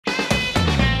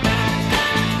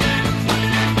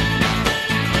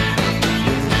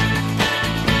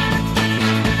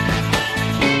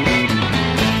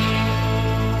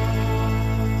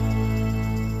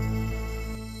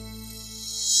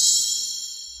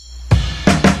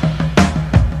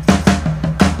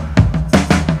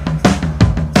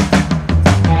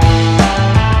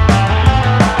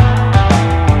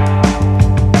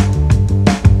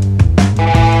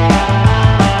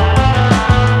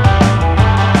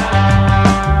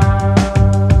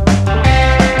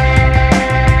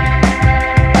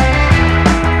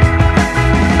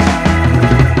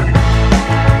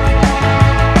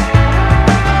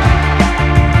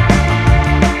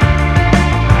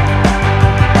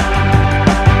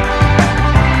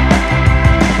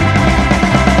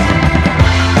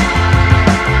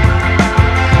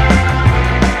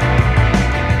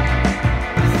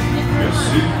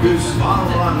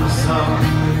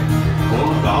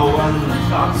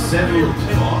settled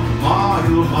on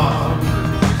varmak.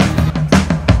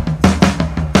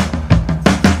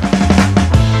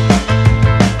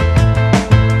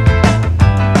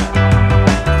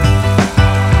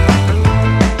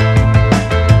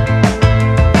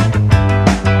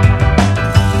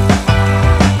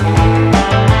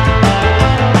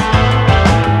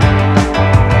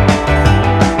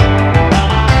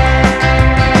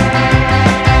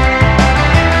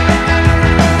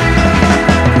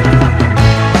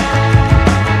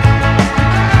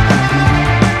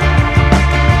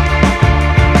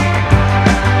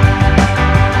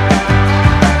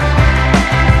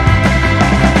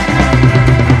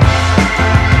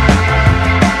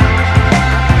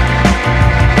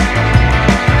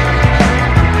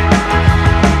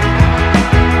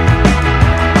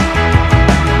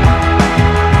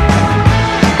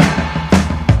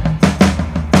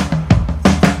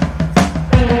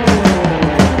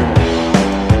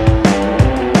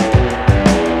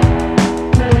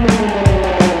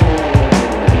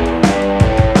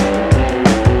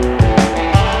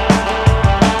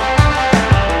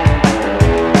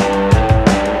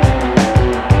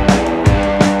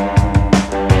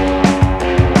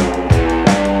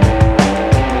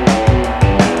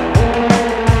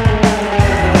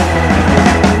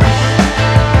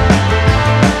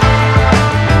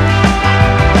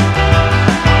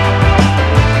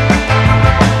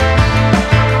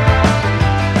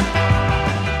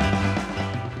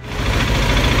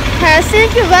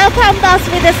 Helsinki welcomed us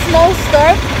with a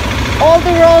snowstorm. All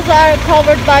the roads are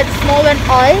covered by the snow and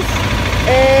ice,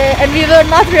 and we were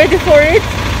not ready for it.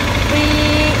 We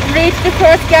reached the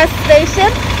first gas station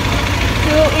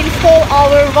to install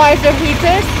our visor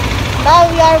heaters. Now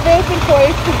we are waiting for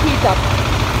it to heat up.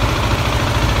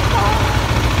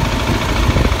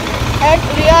 And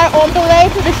we are on the way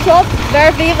to the shop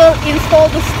where we will install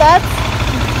the studs.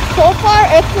 So far,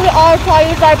 actually, our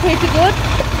tires are pretty good.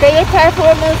 Their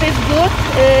performance is good,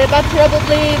 but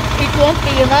probably it won't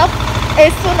be enough.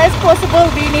 As soon as possible,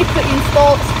 we need to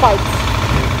install spikes.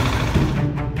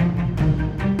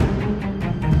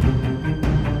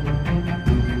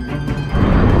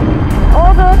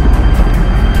 All good.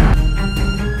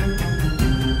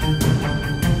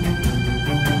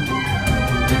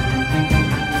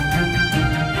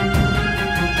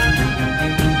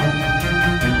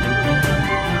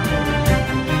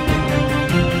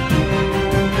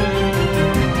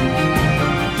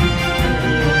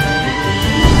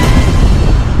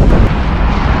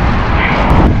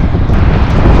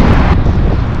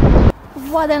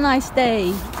 What a nice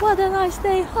day. What a nice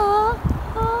day. Ha,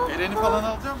 ha, Eleni falan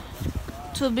alacağım.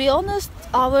 To be honest,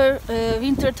 our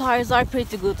winter tires are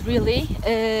pretty good, really.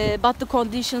 But the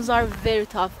conditions are very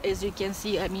tough, as you can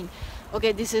see. I mean,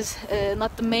 okay, this is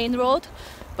not the main road,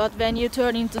 but when you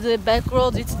turn into the back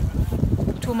road, it's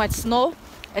too much snow,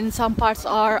 and some parts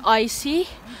are icy,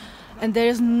 and there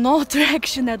is no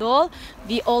traction at all.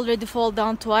 We already fall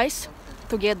down twice.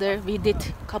 Together, we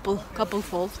did couple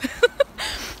falls.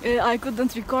 I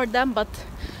couldn't record them, but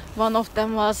one of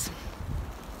them was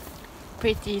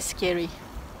pretty scary,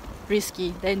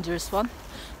 risky, dangerous one.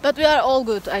 But we are all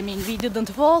good. I mean, we didn't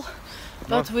fall,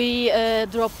 but we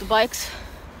dropped the bikes.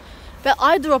 Well,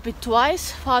 I dropped it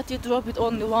twice, Fatih dropped it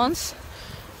only once.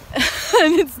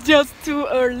 And it's just too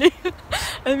early.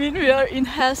 I mean, we are in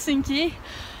Helsinki,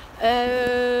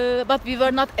 but we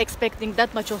were not expecting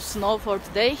that much of snow for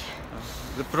today.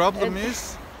 The problem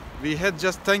is we had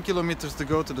just 10 kilometers to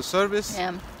go to the service,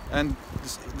 and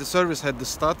the service had the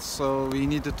studs, so we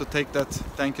needed to take that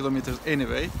 10 kilometers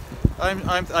anyway.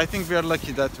 I think we are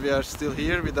lucky that we are still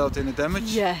here without any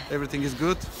damage. Yeah. Everything is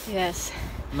good. Yes.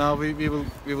 Now we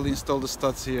will install the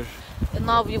studs here. And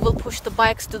now we will push the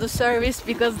bikes to the service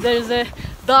because there is a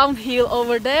downhill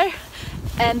over there,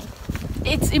 and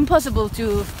it's impossible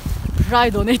to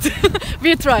ride on it.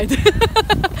 We tried.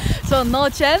 So no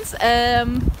chance.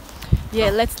 Yeah,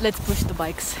 let's push the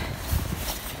bikes.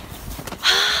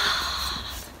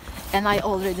 And I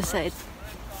already said,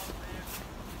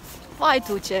 why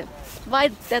Tuğçe? Why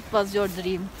that was your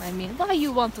dream? I mean, why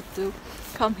you wanted to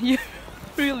come here?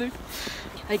 Really?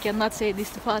 I cannot say this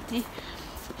to Fatih.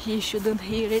 He shouldn't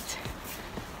hear it.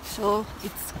 So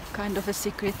it's kind of a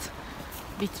secret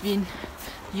between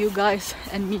you guys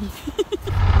and me.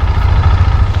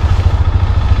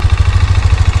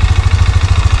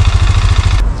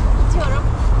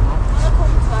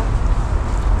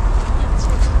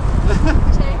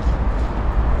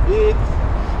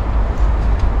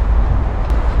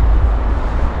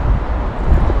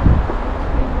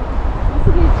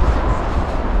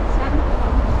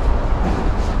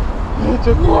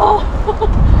 Çok iyi.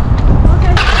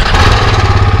 Okay.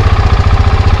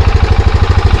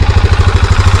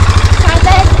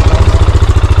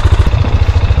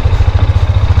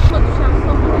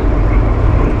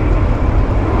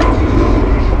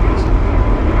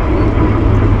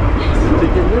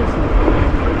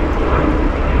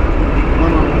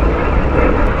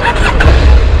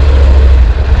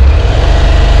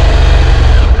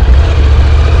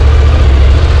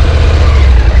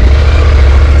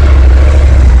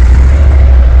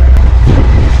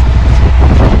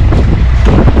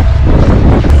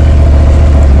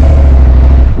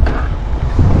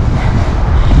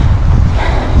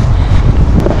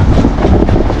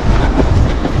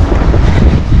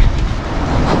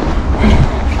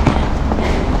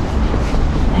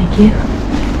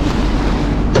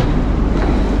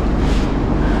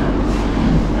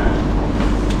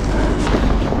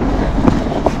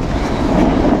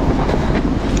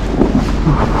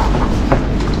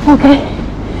 Okay.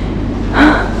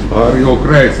 Are you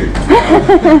crazy?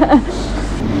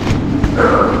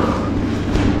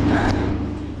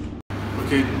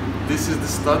 Okay, this is the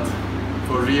stud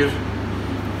for rear,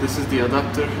 this is the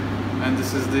adapter, and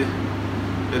this is the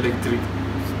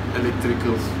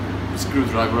electrical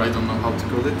screwdriver, I don't know how to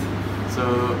call it.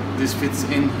 So this fits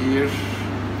in here,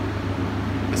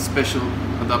 a special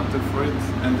adapter for it,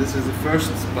 and this is the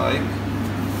first spike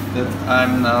that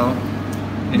I'm now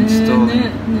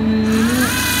installing.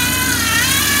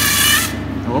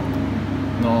 Oh,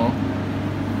 no.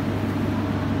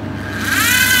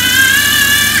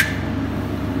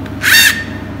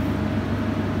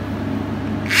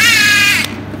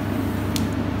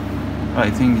 I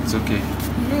think it's okay.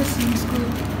 Yes, seems good.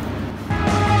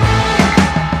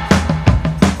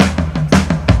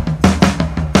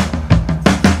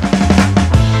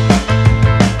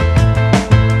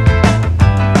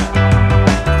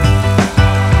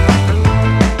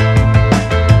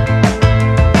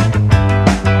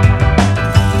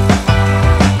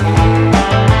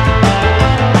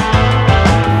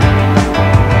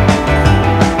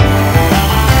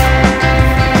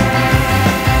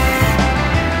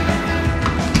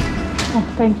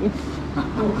 Thank you.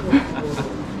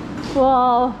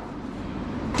 Wow,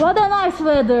 what a nice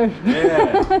weather.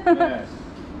 Yes.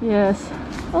 Yes.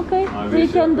 Okay, I we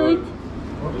wish can you do it.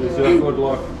 Wish you good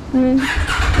luck.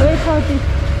 Wait for it.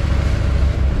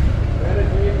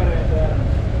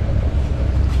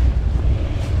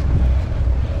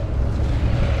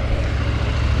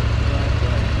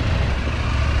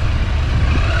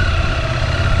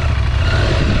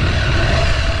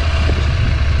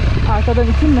 Arkadan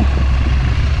için mi?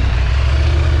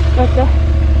 Bekle.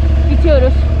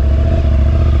 Bitiyoruz.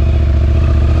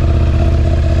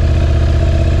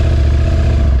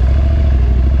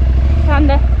 Sen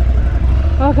de.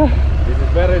 Okay. This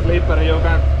is very slippery, you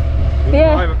can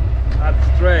drive that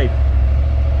straight.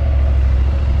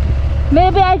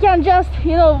 Maybe I can just,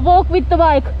 walk with the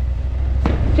bike.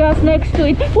 Just next to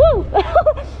it. Woo!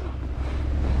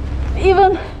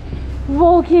 Even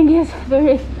walking is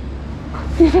very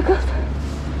difficult.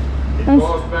 It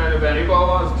goes when you go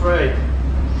on straight.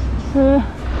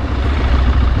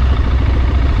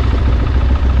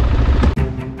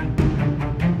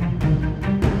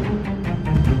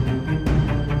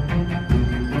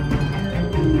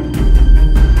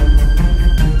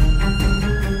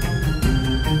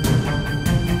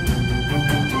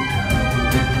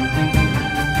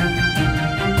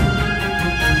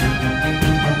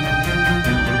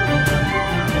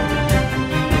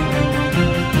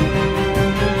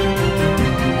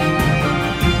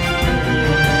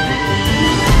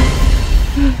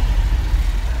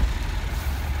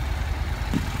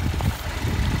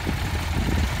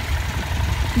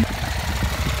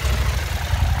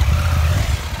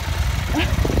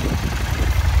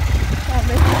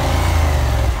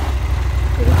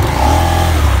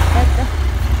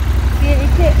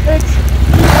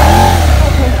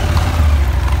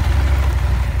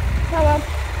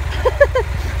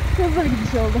 Hızlı bir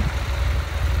gidiş oldu.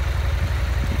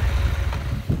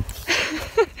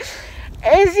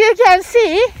 As you can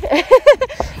see,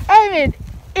 I mean,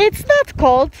 it's not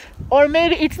cold, or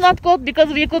maybe it's not cold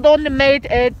because we could only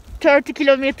make 30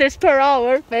 kilometers per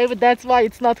hour. Maybe that's why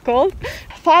it's not cold.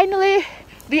 Finally,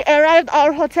 we arrived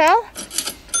our hotel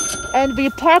and we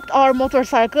parked our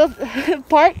motorcycles.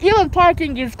 Even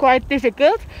parking is quite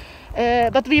difficult,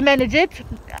 but we managed it.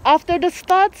 After the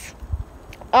starts,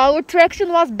 our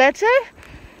traction was better,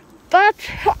 but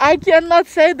I cannot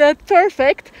say that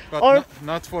perfect. But or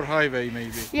not for highway,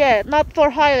 maybe. yeah, not for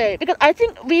highway, because I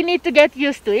think we need to get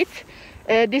used to it.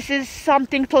 This is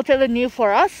something totally new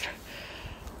for us.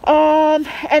 And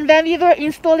when we were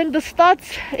installing the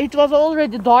studs, it was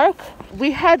already dark.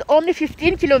 We had only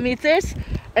 15 kilometers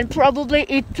and probably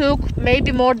it took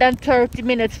maybe more than 30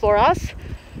 minutes for us.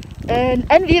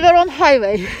 And we were on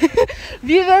highway.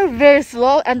 We were very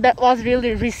slow and that was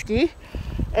really risky.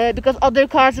 Because other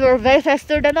cars were way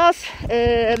faster than us.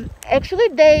 Actually,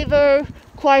 they were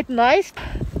quite nice.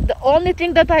 The only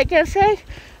thing that I can say,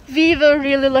 we were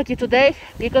really lucky today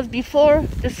because before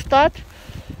the start,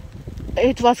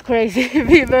 it was crazy.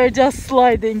 We were just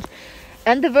sliding.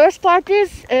 And the worst part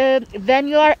is when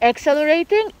you are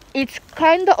accelerating, it's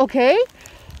kind of okay.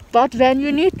 But when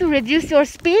you need to reduce your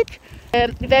speed,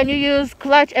 when you use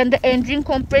clutch and the engine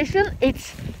compression,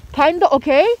 it's kind of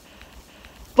okay.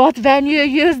 But when you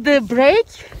use the brake,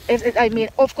 I mean,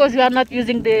 of course you are not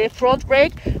using the front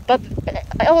brake, but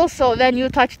also when you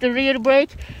touch the rear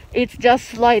brake, it's just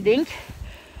sliding.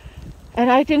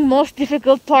 And I think most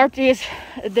difficult part is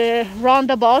the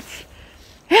roundabouts.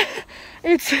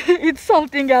 It's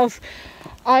something else.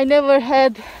 I never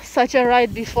had such a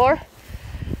ride before.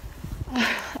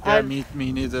 Yeah, me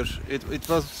neither. It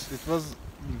was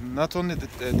not only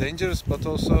dangerous but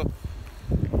also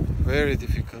very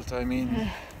difficult. I mean,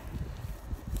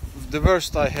 the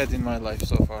worst I had in my life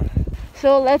so far.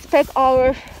 So let's pack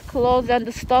our clothes and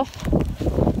the stuff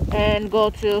and go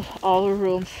to our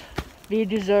rooms. We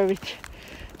deserve it.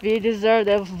 We deserve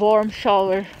a warm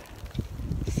shower.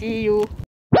 See you.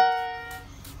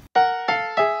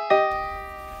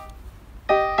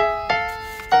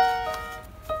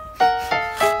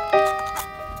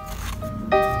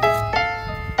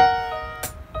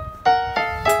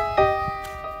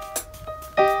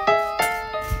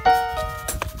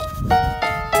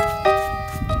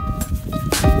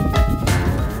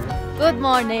 Good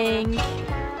morning.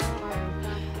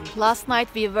 Last night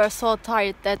we were so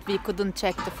tired that we couldn't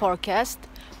check the forecast,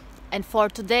 and for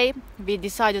today we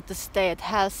decided to stay at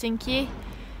Helsinki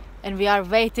and we are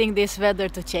waiting this weather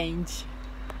to change.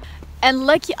 And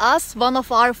lucky us, one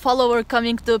of our followers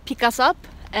coming to pick us up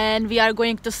and we are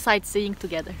going to sightseeing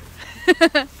together.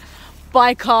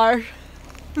 By car.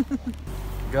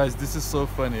 Guys, this is so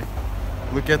funny.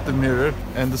 Look at the mirror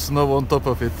and the snow on top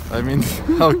of it. I mean,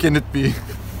 how can it be?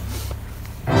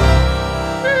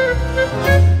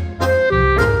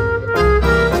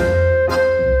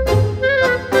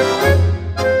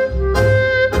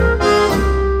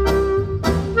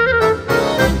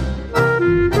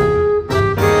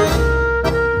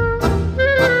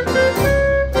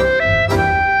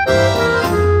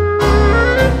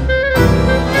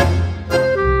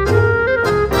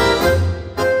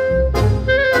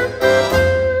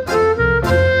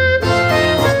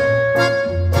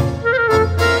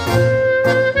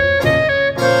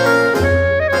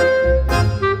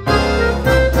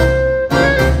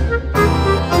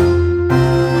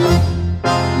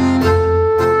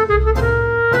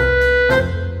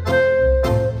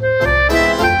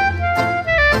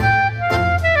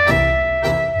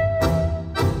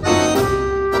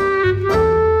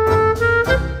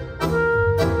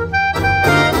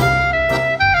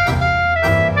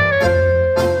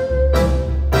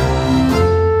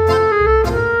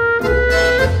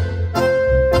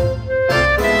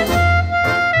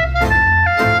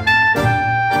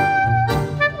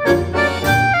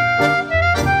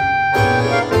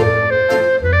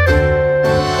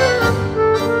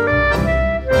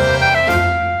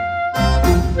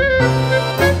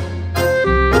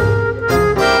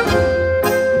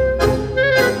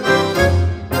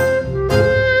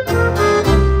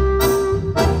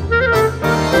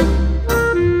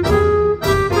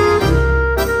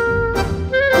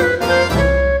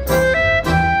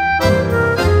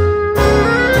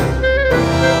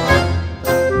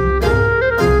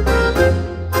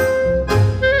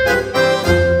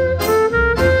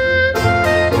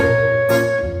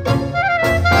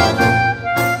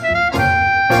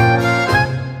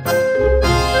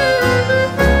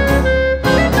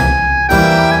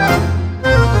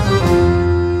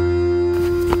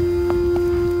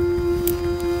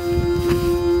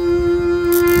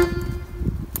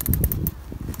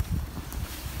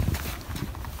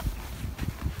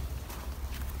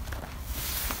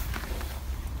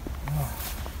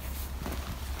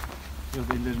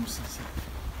 Biraz ellerim ısınsın.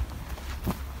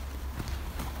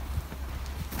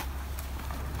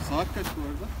 Saat kaç bu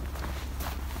arada?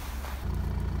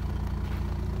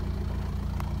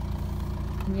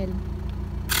 Yiyelim.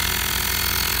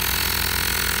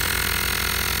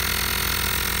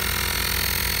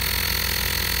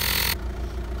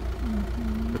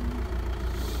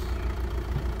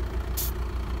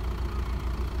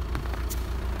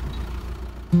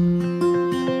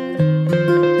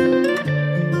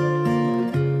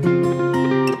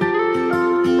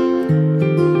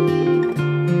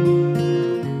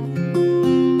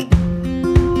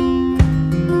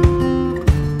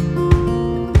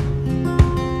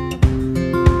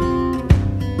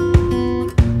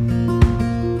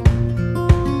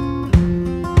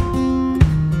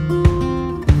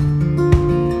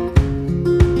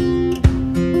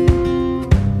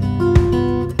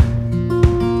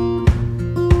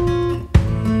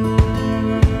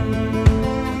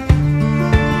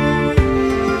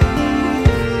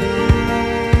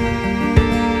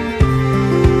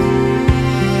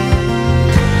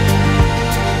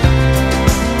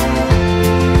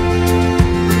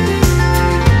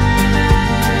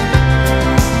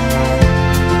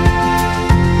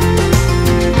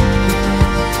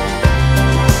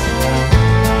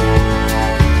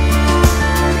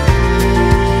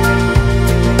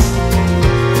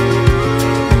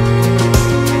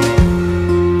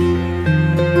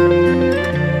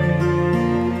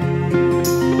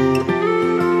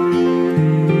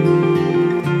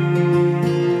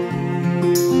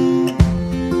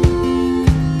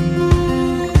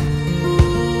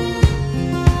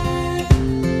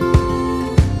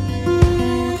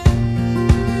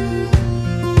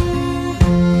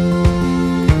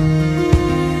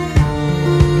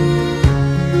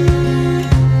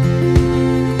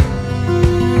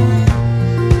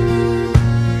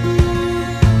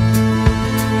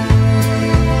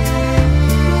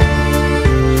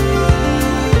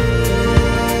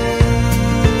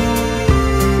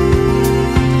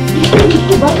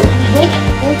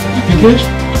 Ticket.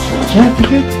 Yeah,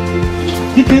 ticket.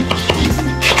 Ticket.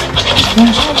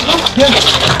 Yeah.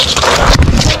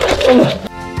 Yeah.